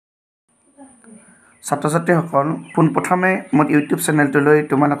ছাত্ৰ-ছাত্ৰীসকল পোনপ্ৰথমে মোৰ ইউটিউব চেনেলটোলৈ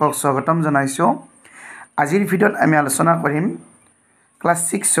তোমালোকক স্বাগতম জনাইছোঁ। আজিৰ ভিডিঅ'ত আমি আলোচনা কৰিম class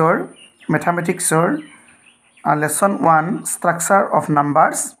 6ৰ মেথামেটিক্সৰ lesson 1 structure of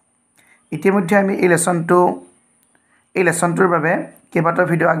numbers. ইতিমধ্যে আমি এই লেসনটোৰ বাবে কেইবাটাও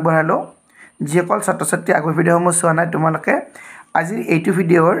ভিডিঅ' আগবঢ়ালোঁ। যিসকল ছাত্ৰ-ছাত্ৰী আগৰ ভিডিঅ'সমূহ চোৱা নাই তোমালোকে আজিৰ এইটো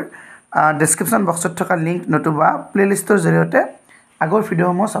ভিডিঅ'ৰ ডেছক্ৰিপশ্যন বক্সত থকা লিংক নতুবা প্লেলিষ্টৰ জৰিয়তে আগৰ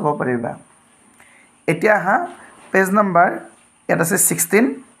ভিডিঅ'সমূহ চাব পাৰিবা। এতিয়া হা পেজ নাম্বাৰ ইয়াত আছে 16।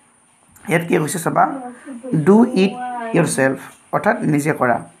 ইয়াত কি কৈছে চাবা, ডু ইট ইয়োৰ চেল্ফ, অৰ্থাৎ নিজে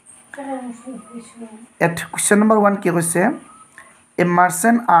কৰা। ইয়াত কুৱেশ্যন নম্বৰ 1 কি কৈছে, এ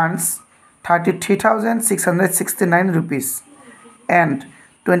merchant earns 33,669 rupees and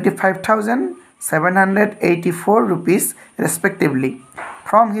 25,784 rupees respectively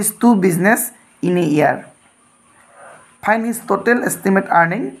from his two business in a year. Find his total estimate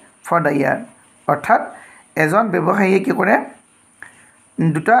earning for the year. অৰ্থাৎ এজন ব্যৱসায়ীয়ে কি কৰে,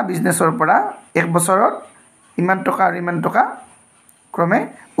 দুটা বিজনেছৰ পৰা এক বছৰত ইমান টকা আৰু ইমান টকা ক্ৰমে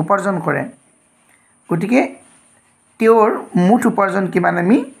উপাৰ্জন কৰে। গতিকে তেওঁৰ মুঠ উপাৰ্জন কিমান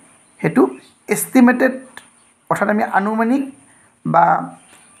আমি হেতু এষ্টিমেটেড, অৰ্থাৎ আমি আনুমানিক বা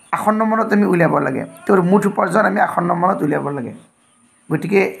আসন্ন মনত আমি উলিয়াব লাগে। তেওঁৰ মুঠ উপাৰ্জন আমি আসন্ন মনত উলিয়াব লাগে।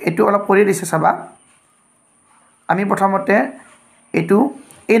 গতিকে এইটো অলপ কৰি দিছে চাবা। আমি প্ৰথমতে এইটো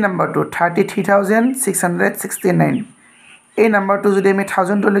এই নাম্বাৰটো 33,669 এই নাম্বাৰটো যদি আমি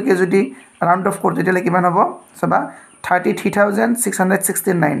 1000লৈকে যদি ৰাউণ্ড অফ কৰোঁ তেতিয়াহ'লে কিমান হ'ব চাবা,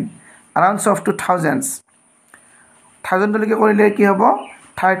 33,669 ৰাউণ্ডছ অফ টু থাউজেণ্ডছ। 1000লৈকে কৰিলে কি হ'ব,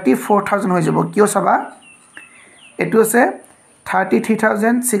 34,000 হৈ যাব। কিয় চাবা, এইটো আছে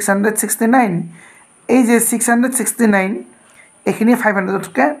 33,669, এই যে 669 এইখিনি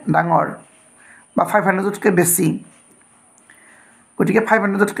 500তকৈ ডাঙৰ বা 500তকৈ বেছি। গতিকে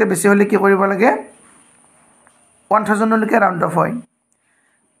 500তকৈ বেছি হ'লে কি কৰিব লাগে, 1000লৈকে ৰাউণ্ড অফ হয়।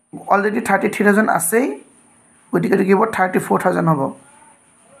 অলৰেডি 33,000 আছেই, গতিকে এইটো কি হ'ব 34,000 হ'ব।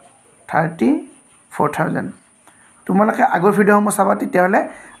 34,000 তোমালোকে আগৰ ভিডিঅ'সমূহ চাবা, তেতিয়াহ'লে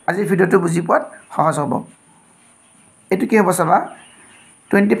আজিৰ ভিডিঅ'টো বুজি পোৱাত সহজ হ'ব। এইটো কি হ'ব চাবা,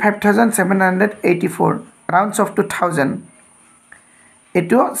 25,784 ৰাউণ্ডছ অফ টু থাউজেণ্ড।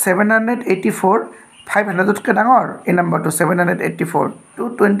 এইটো 784 500তকৈ ডাঙৰ এই নাম্বাৰটো 784 টু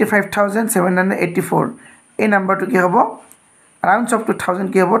 25,784 এই নাম্বাৰটো কি হ'ব, ৰাউণ্ডছ অফ টু থাউজেণ্ড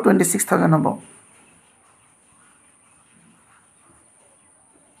কি হ'ব 26,000 হ'ব।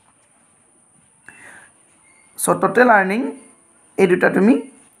 চ' টোটেল আৰ্নিং এই দুটা তুমি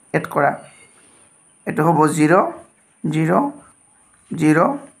এড কৰা। এইটো হ'ব 0 0 0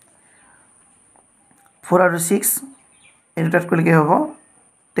 4 আৰু 6 এই দুটাত কৰিলে কি হ'ব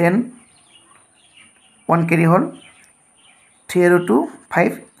 10, 1 কেৰি হ'ল, 3 আৰু 2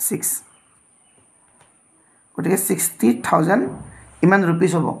 5 6, গতিকে 60,000 ইমান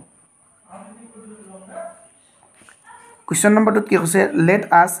ৰুপিজ হ'ব। কুৱেশ্যন নম্বৰটোত কি কৈছে, let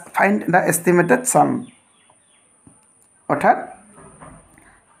us find the estimated চাম। অৰ্থাৎ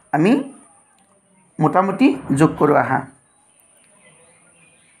আমি মোটামুটি যোগ কৰোঁ আহা।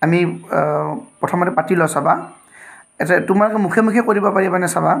 আমি প্ৰথমতে পাতি লওঁ চাবা। এটা তোমালোকে মুখে মুখে কৰিব পাৰিবানে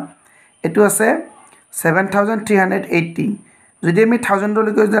চাবা। এইটো আছে 7,380, যদি আমি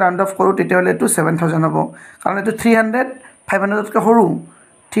 1000লৈকে যদি ৰাউণ্ড অফ কৰোঁ তেতিয়াহ'লে এইটো 7,000 হ'ব। কাৰণ এইটো 300 500তকৈ সৰু,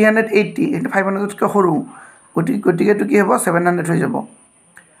 380 এইটো 500তকৈ সৰু, গতিকে এইটো কি হ'ব 700 হৈ যাব,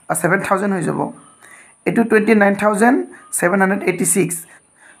 7,000 হৈ যাব। এইটো 29,786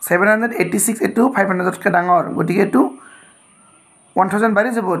 786 এইটো 500তকৈ ডাঙৰ, গতিকে এইটো 1000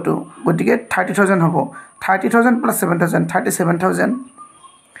 বাঢ়ি যাব এইটো, গতিকে 30,000 হ'ব। 30,000 প্লাছ 7,000 37,000।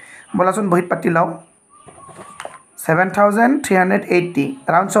 ব'লাচোন বহীত পাতি লওঁ। 7,380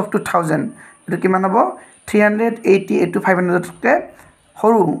 ৰাউণ্ডছ অফ টু থাউজেণ্ড, এইটো কিমান হ'ব 380, এইটো 500তকৈ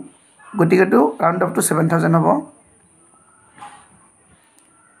সৰু, গতিকে এইটো ৰাউণ্ড অফ টু 7,000 হ'ব।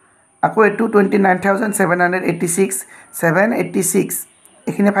 আকৌ এইটো 29,786 786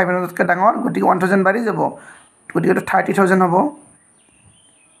 এইখিনি 500তকৈ ডাঙৰ, গতিকে 1000 বাঢ়ি যাব, গতিকে এইটো 30,000 হ'ব।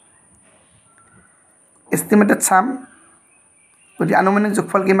 এষ্টিমেটেড চাম, গতিকে আনুমানিক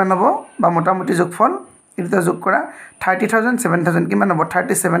যোগফল কিমান হ'ব বা মোটামুটি যোগফল এই দুটা যোগ কৰা। 30,000 7,000 কিমান হ'ব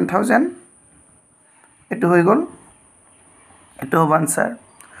 37,000, এইটো হৈ গ'ল, এইটো হ'ব আনচাৰ।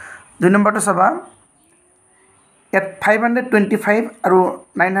 2 নম্বৰটো চাবা, ইয়াত 525 আৰু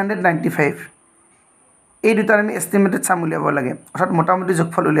 995 এই দুটাৰ আমি এষ্টিমেটেড চাম উলিয়াব লাগে, অৰ্থাৎ মোটামুটি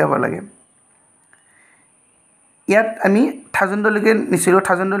যোগফল উলিয়াব লাগে। ইয়াত আমি 1000লৈকে নিছিলোঁ,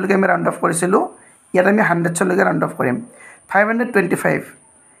 1000লৈকে আমি ৰাউণ্ড অফ কৰিছিলোঁ, ইয়াত আমি 100লৈকে ৰাউণ্ড অফ কৰিম। 525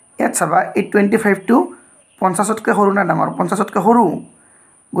 ইয়াত চাবা, এই 25টো 50তকৈ সৰু না ডাঙৰ, 50তকৈ সৰু,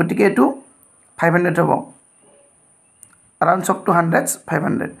 গতিকে এইটো 500 হ'ব rounds up to hundreds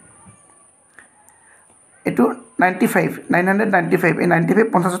 500 এটো 95 995 এই 95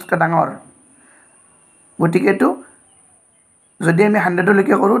 50 তকৈ ডাঙৰ গতিকে এটো যদি আমি 100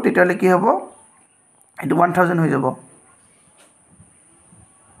 লৈকে কৰো তেতিয়ালে কি হ'ব এটো 1000 হৈ যাব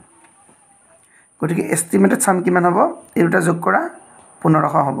গতিকে এস্টিমেটেড সাম কিমান হ'ব এই দুটা যোগ কৰা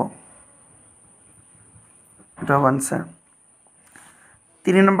 1500 হ'ব এটা আনসাৰ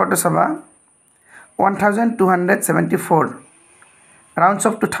 3 নম্বৰটো চাবা 1274 rounds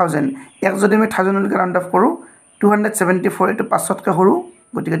up to 1000 এক যদি আমি 1000 লৈকে রাউন্ড অফ কৰো 274 এটো 500 কৈ সৰু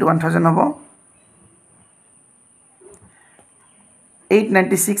গতিকে 1000 হ'ব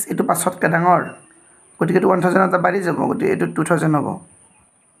 896 এটো 500 কৈ ডাঙৰ গতিকে 1000 এটা বাঢ়ি যাব গতিকে এটো 2000 হ'ব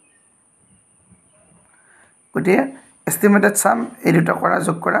গতিকে এস্টিমেটেড সাম এই দুটা কৰা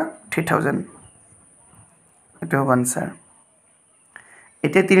যোগ কৰা 3000 এটো হ'ব আনসাৰ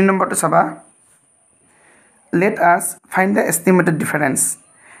এতিয়া 3 নম্বৰটো চাবা let us find the estimated difference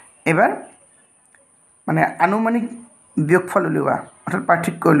এবাৰ মানে আনুমানিক বিয়োগফল উলিওৱা অৰ্থাৎ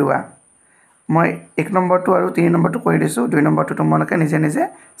পাৰ্থক্য উলিওৱা মই 1 নম্বৰটো আৰু 3 নম্বৰটো কৰি দিছো 2 নম্বৰটো তোমালোকে নিজে নিজে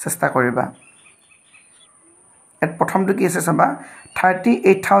চেষ্টা কৰিবা এত প্ৰথমটো কি আছে চাবা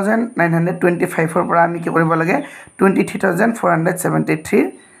 38925 ৰ পৰা আমি কি কৰিব লাগে 23473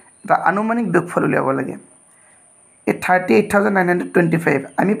 এটা আনুমানিক বিয়োগফল উলিয়াব লাগে এই 38925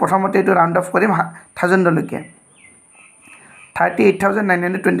 আমি প্ৰথমতে এটো ৰাউন্ড অফ কৰিম 1000 লৈকে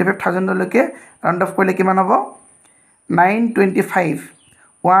 38925 লৈকে ৰাউন্ড অফ কৰিলে কিমান হ'ব 925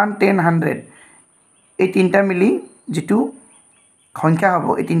 110 100 এই তিনটা মিলি যেটো সংখ্যা হ'ব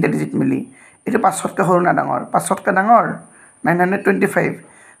এই তিনটা ডিজিট মিলি এটো 500 কৈ সৰু না ডাঙৰ 500 কৈ ডাঙৰ 925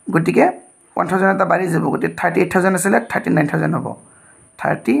 গতিকে 1000 এটা বাঢ়ি যাব গতিকে 38000 আছিল 39000 হ'ব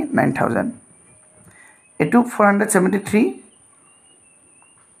 39000 এটো 473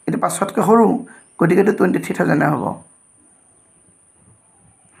 এটো 500 কৈ সৰু গতিকে এটো 23000 হ'ব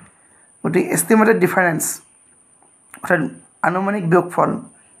গতিকে এস্টিমেটেড ডিফাৰেন্স অৰ্থাৎ আনুমানিক বিয়োগফল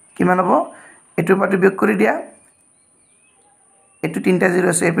কিমান হ'ব এটোৰ পৰা বিয়োগ কৰি দিয়া এটো 3টা 0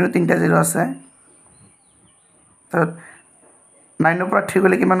 আছে এপিনো 3টা 0 আছে তাৰ 9 ৰ পৰা 3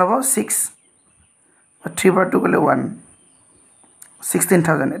 গলে কিমান হ'ব 6 3 পৰা 2 গলে 1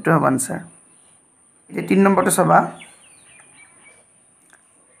 16000 এটো হ'ব আনসাৰ এতিয়া 3 নম্বৰটো চাবা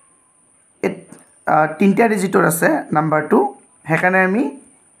তিনটা ডিজিটৰ আছে নাম্বাৰটো হেকানে আমি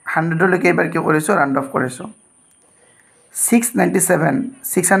 100 লৈকে এবাৰ কি কৰিছো ৰাউন্ড অফ কৰিছো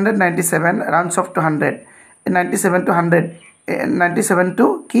 697 rounds up to 100 97 to 100 97 to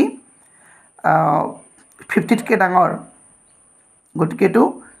কি 50 কে ডাঙৰ গতিকে তো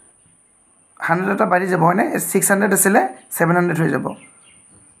 100 এটা বাঢ়ি যাব হয়নে 600 আছিল 700 হৈ যাব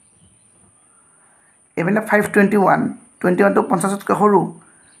এবেনে 521 21 to 50 কৈ সৰু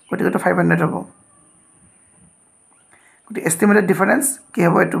গতিকে তো 500 হ'ব গতিকে এস্টিমেটেড ডিফাৰেন্স কি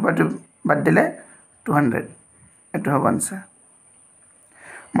হ'ব এটো বাদ দিলে 200 এটো হ'ব আনসার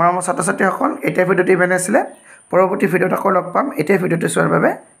মৰমৰ ছাত্ৰ-ছাত্ৰীসকল এটা ভিডিওটো ইমানে আছিল পৰৱৰ্তী ভিডিওত আকৌ লগ পাম এটা ভিডিওটো চোৱাৰ বাবে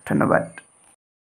ধন্যবাদ